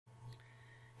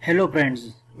Hello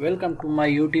friends, welcome to my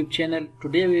YouTube channel.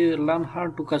 Today we will learn how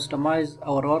to customize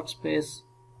our workspace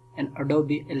in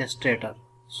Adobe Illustrator.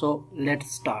 So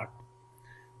let's start.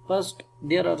 First,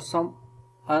 there are some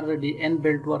already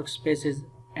inbuilt workspaces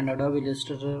in Adobe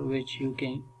Illustrator which you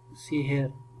can see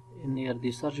here near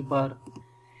the search bar.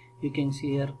 You can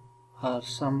see here are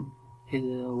some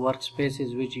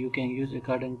workspaces which you can use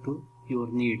according to your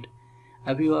need.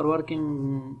 If you are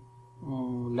working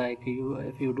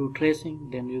if you do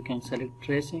tracing, then you can select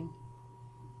tracing.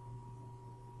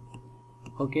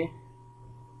 Okay,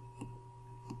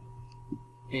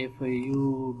 if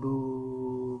you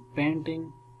do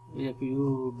painting, if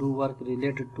you do work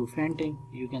related to painting,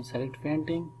 you can select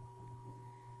painting.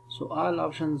 So all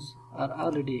options are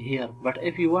already here, but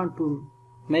if you want to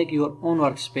make your own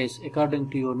workspace according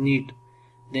to your need,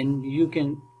 then you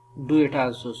can do it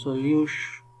also. So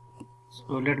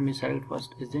let me select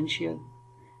first essential.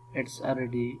 It's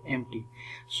already empty.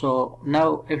 So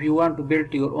now if you want to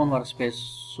build your own workspace,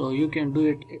 so you can do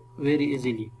it very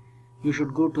easily. You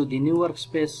should go to the new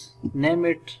workspace, name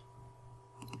it,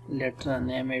 let's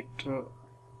name it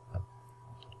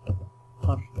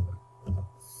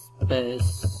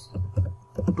workspace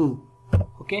 2.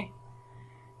 Okay,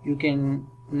 you can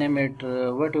name it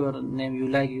whatever name you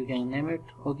like, you can name it.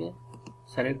 Okay,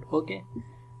 select OK.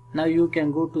 Now you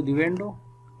can go to the window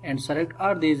and select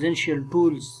are the essential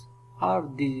tools, are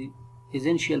the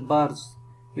essential bars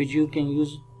which you can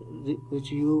use,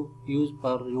 which you use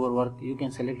for your work. You can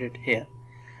select it here.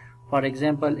 For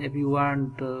example, if you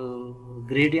want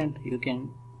gradient, you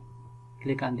can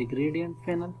click on the gradient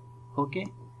panel. Okay,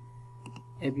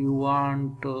 if you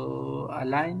want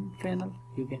align panel,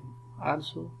 you can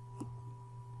also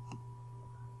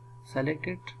select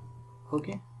it.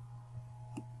 Okay,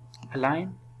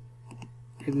 align.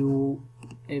 If you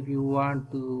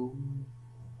want to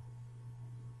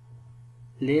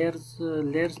layers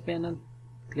panel,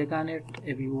 click on it.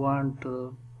 If you want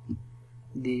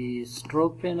the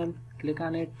stroke panel, click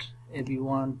on it. If you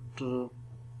want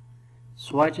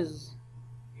swatches,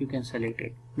 you can select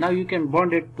it. Now you can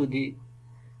bond it to the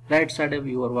right side of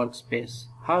your workspace.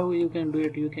 How you can do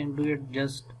it? You can do it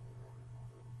just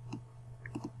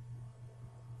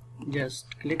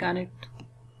click on it.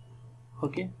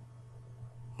 Okay,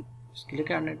 just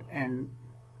click on it and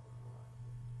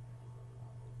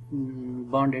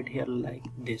bond it here like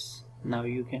this. Now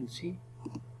you can see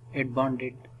it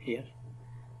bonded here.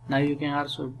 Now you can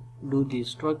also do the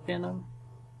stroke panel.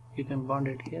 You can bond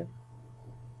it here.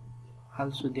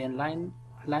 Also the align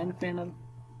panel,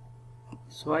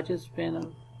 swatches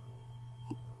panel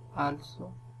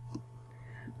also.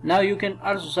 Now you can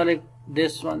also select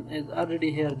this one is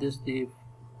already here, this the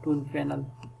tool panel,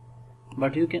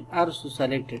 but you can also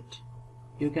select it.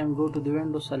 You can go to the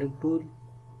window, select tool,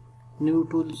 new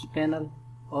tools panel.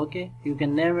 Okay, you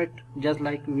can name it just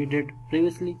like we did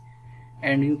previously,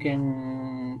 and you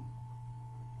can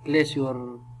place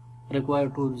your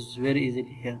required tools very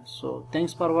easily here. So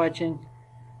thanks for watching,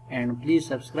 and please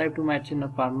subscribe to my channel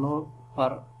for more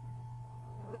or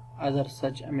other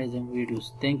such amazing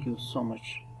videos. Thank you so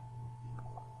much.